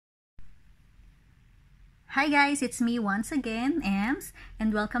Hi guys, it's me once again, Ems,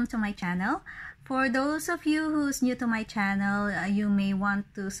 and welcome to my channel. For those of you who's new to my channel, you may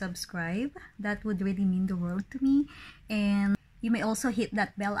want to subscribe. That would really mean the world to me. And you may also hit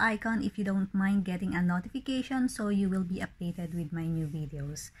that bell icon if you don't mind getting a notification so you will be updated with my new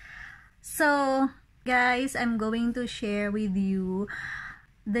videos. So guys, I'm going to share with you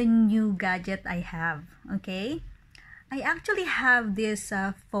the new gadget I have, okay? I actually have this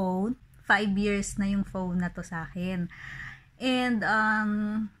phone. 5 years na yung phone na to sa akin. And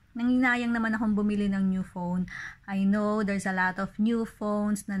nanginayang naman akong bumili ng new phone. I know there's a lot of new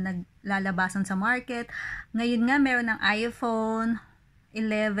phones na naglalabasan sa market. Ngayon nga meron ng iPhone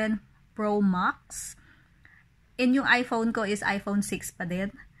 11 Pro Max. And yung iPhone ko is iPhone 6 pa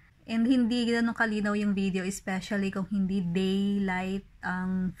din. And hindi ganun kalinaw yung video, especially kung hindi daylight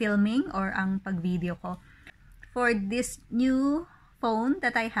ang filming or ang pag-video ko. For this new phone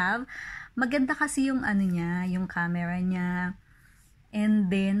that I have, maganda kasi yung ano niya, yung camera niya.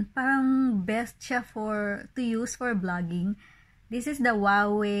 And then parang best siya to use for vlogging. This is the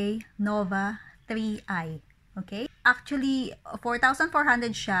Huawei Nova 3i. Okay? Actually,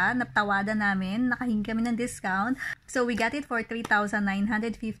 4,400 siya. Naptawadan namin. Nakahingi kami ng discount. So, we got it for 3,950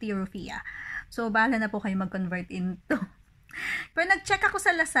 rupiah. So, bahala na po kayo mag-convert into. Pero nag-check ako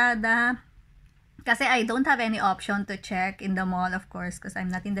sa Lazada. Kasi I don't have any option to check in the mall, of course, because I'm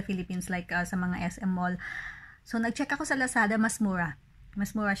not in the Philippines like sa mga SM mall. So, nag-check ako sa Lazada, mas mura.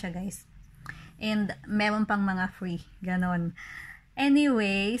 Mas mura siya, guys. And meron pang mga free. Ganon.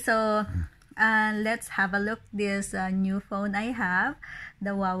 Anyway, so, let's have a look this new phone I have,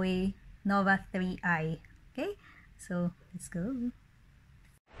 the Huawei Nova 3i. Okay? So, let's go.